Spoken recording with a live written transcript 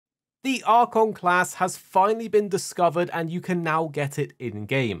The Archon class has finally been discovered and you can now get it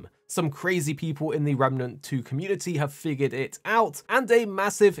in-game. Some crazy people in the Remnant 2 community have figured it out, and a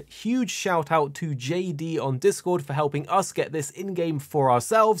massive, huge shout out to JD on Discord for helping us get this in-game for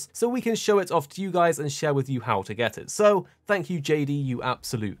ourselves so we can show it off to you guys and share with you how to get it. So thank you JD, you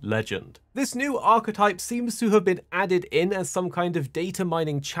absolute legend. This new archetype seems to have been added in as some kind of data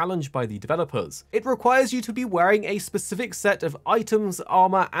mining challenge by the developers. It requires you to be wearing a specific set of items,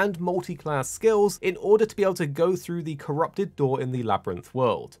 armor, and multi-class skills in order to be able to go through the corrupted door in the Labyrinth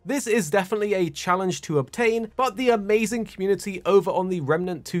world. This is definitely a challenge to obtain, but the amazing community over on the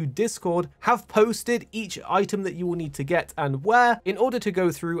Remnant 2 Discord have posted each item that you will need to get and wear in order to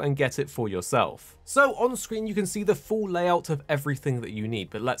go through and get it for yourself. So on screen you can see the full layout of everything that you need,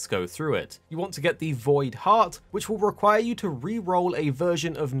 but let's go through it. You want to get the Void Heart, which will require you to re-roll a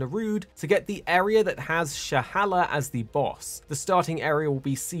version of Narud to get the area that has Sha'Hala as the boss. The starting area will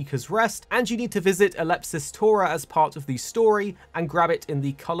be Seeker's Rest, and you need to visit Alepsis-Taura as part of the story and grab it in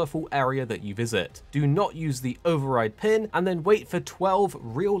the colourful area that you visit. Do not use the override pin, and then wait for 12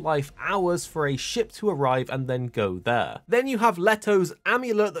 real-life hours for a ship to arrive and then go there. Then you have Leto's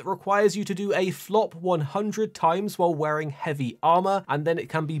Amulet that requires you to do a flop 100 times while wearing heavy armor, and then it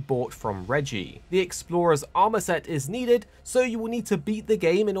can be bought from Reggie. The Explorer's armor set is needed, so you will need to beat the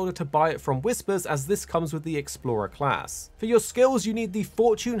game in order to buy it from Whispers, as this comes with the Explorer class. For your skills you need the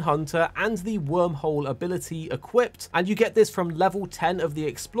Fortune Hunter and the Wormhole ability equipped, and you get this from level 10 of the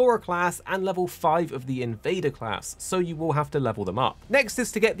Explorer class and level 5 of the Invader class, so you will have to level them up. Next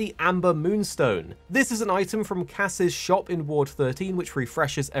is to get the Amber Moonstone. This is an item from Cass's shop in Ward 13 which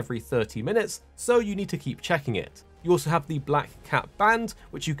refreshes every 30 minutes, so you need to keep checking it. You also have the Black Cat Band,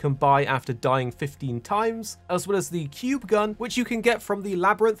 which you can buy after dying 15 times, as well as the Cube Gun, which you can get from the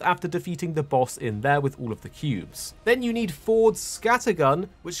Labyrinth after defeating the boss in there with all of the cubes. Then you need Ford's Scattergun,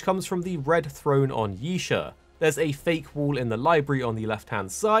 which comes from the Red Throne on Yisha. There's a fake wall in the library on the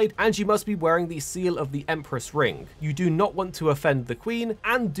left-hand side, and you must be wearing the Seal of the Empress ring. You do not want to offend the Queen,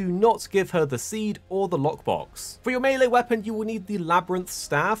 and do not give her the seed or the lockbox. For your melee weapon, you will need the Labyrinth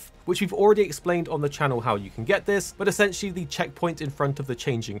Staff, which we've already explained on the channel how you can get this, but essentially the checkpoint in front of the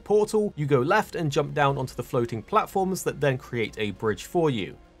changing portal, you go left and jump down onto the floating platforms that then create a bridge for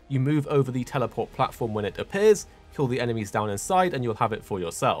you. You move over the teleport platform when it appears, kill the enemies down inside, and you'll have it for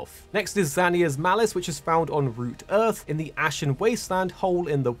yourself. Next is Xania's Malice, which is found on Root Earth in the Ashen Wasteland hole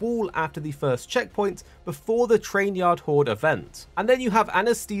in the wall after the first checkpoint before the Trainyard Horde event. And then you have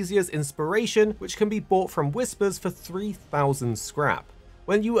Anesthesia's Inspiration, which can be bought from Whispers for 3,000 scrap.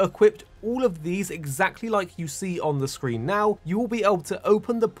 When you equipped all of these exactly like you see on the screen now, you will be able to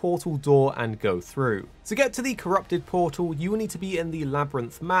open the portal door and go through. To get to the corrupted portal, you will need to be in the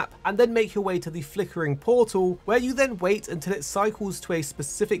Labyrinth map and then make your way to the flickering portal, where you then wait until it cycles to a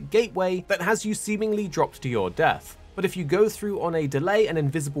specific gateway that has you seemingly dropped to your death. But if you go through on a delay, an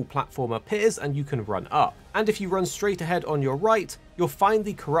invisible platform appears and you can run up. And if you run straight ahead on your right, you'll find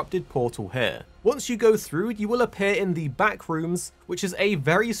the corrupted portal here. Once you go through, you will appear in the back rooms, which is a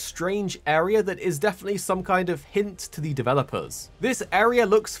very strange area that is definitely some kind of hint to the developers. This area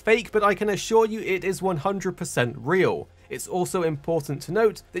looks fake, but I can assure you it is 100% real. It's also important to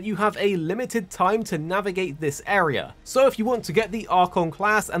note that you have a limited time to navigate this area, so if you want to get the Archon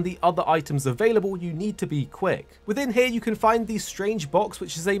class and the other items available, you need to be quick. Within here you can find the strange box,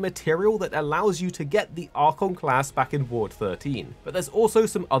 which is a material that allows you to get the Archon class back in Ward 13, but there's also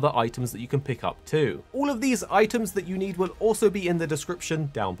some other items that you can pick up too. All of these items that you need will also be in the description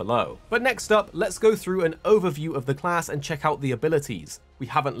down below. But next up, let's go through an overview of the class and check out the abilities. We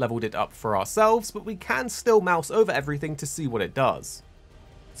haven't leveled it up for ourselves, but we can still mouse over everything to see what it does.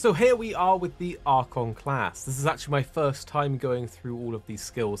 So here we are with the Archon class. This is actually my first time going through all of these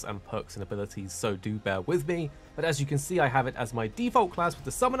skills and perks and abilities, so do bear with me. But as you can see, I have it as my default class with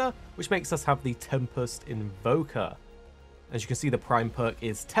the Summoner, which makes us have the Tempest Invoker. As you can see, the prime perk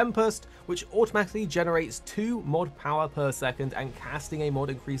is Tempest, which automatically generates 2 mod power per second, and casting a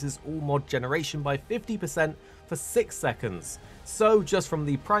mod increases all mod generation by 50% for 6 seconds. So just from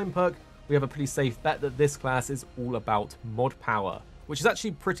the prime perk, we have a pretty safe bet that this class is all about mod power, which is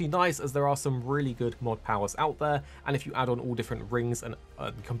actually pretty nice, as there are some really good mod powers out there, and if you add on all different rings and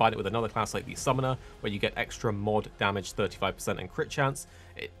combine it with another class like the Summoner, where you get extra mod damage, 35% and crit chance,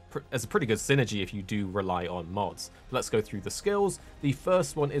 there's a pretty good synergy if you do rely on mods. Let's go through the skills. The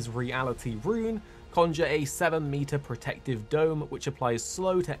first one is Reality Rune. Conjure a 7-meter protective dome, which applies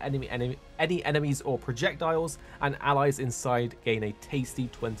slow to any enemies or projectiles, and allies inside gain a tasty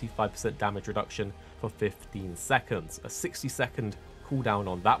 25% damage reduction for 15 seconds. A 60-second cooldown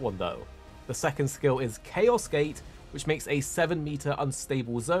on that one though. The second skill is Chaos Gate. which makes a 7-meter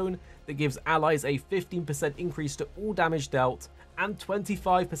unstable zone that gives allies a 15% increase to all damage dealt and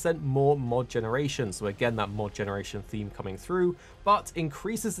 25% more mod generation. So again, that mod generation theme coming through, but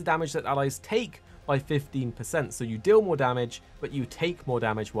increases the damage that allies take by 15%. So you deal more damage, but you take more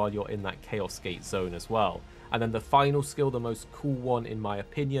damage while you're in that Chaos Gate zone as well. And then the final skill, the most cool one in my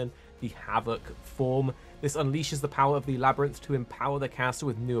opinion, the Havoc form. This unleashes the power of the Labyrinth to empower the caster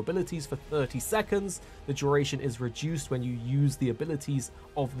with new abilities for 30 seconds. The duration is reduced when you use the abilities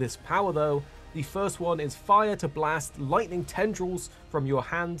of this power though. The first one is fire to blast lightning tendrils from your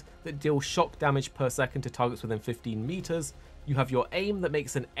hand that deal shock damage per second to targets within 15 meters. You have your aim that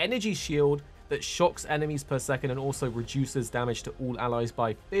makes an energy shield that shocks enemies per second and also reduces damage to all allies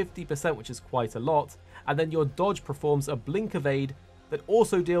by 50%, which is quite a lot. And then your dodge performs a blink evade that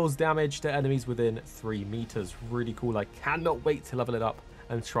also deals damage to enemies within 3 meters. Really cool. I cannot wait to level it up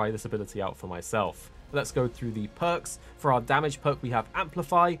and try this ability out for myself. Let's go through the perks. For our damage perk, we have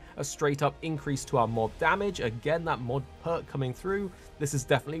Amplify, a straight up increase to our mod damage. Again, that mod perk coming through. This is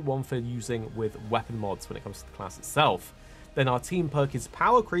definitely one for using with weapon mods when it comes to the class itself. Then our team perk is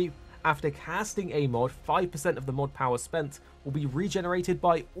Power Creep. After casting a mod, 5% of the mod power spent will be regenerated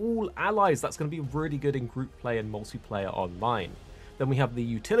by all allies. That's going to be really good in group play and multiplayer online. Then we have the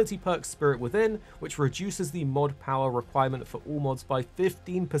utility perk Spirit Within, which reduces the mod power requirement for all mods by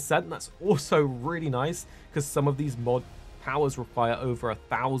 15%. That's also really nice because some of these mod powers require over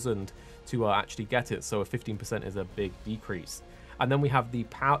 1,000 to actually get it. So a 15% is a big decrease. And then we have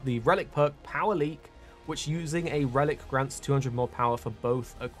the relic perk Power Leak, which using a relic grants 200 mod power for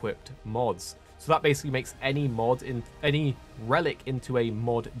both equipped mods. So that basically makes any mod in any relic into a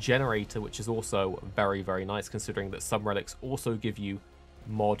mod generator, which is also very, very nice considering that some relics also give you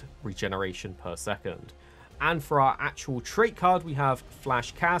mod regeneration per second. And for our actual trait card, we have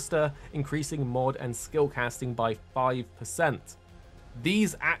Flash Caster, increasing mod and skill casting by 5%.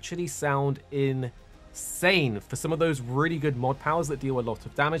 These actually sound insane for some of those really good mod powers that deal a lot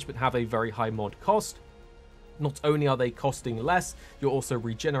of damage but have a very high mod cost. Not only are they costing less, you're also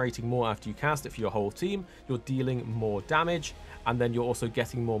regenerating more after you cast it for your whole team, you're dealing more damage, and then you're also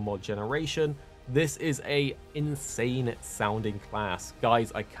getting more mod generation. This is a insane sounding class.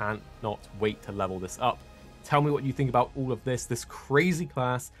 Guys, I can't not wait to level this up. Tell me what you think about all of this crazy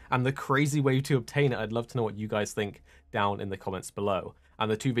class, and the crazy way to obtain it. I'd love to know what you guys think down in the comments below.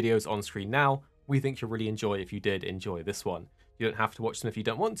 And the 2 videos on screen now, we think you'll really enjoy if you did enjoy this one. You don't have to watch them if you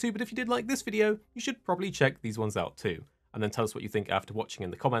don't want to, but if you did like this video, you should probably check these ones out too. And then tell us what you think after watching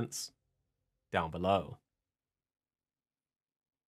in the comments down below.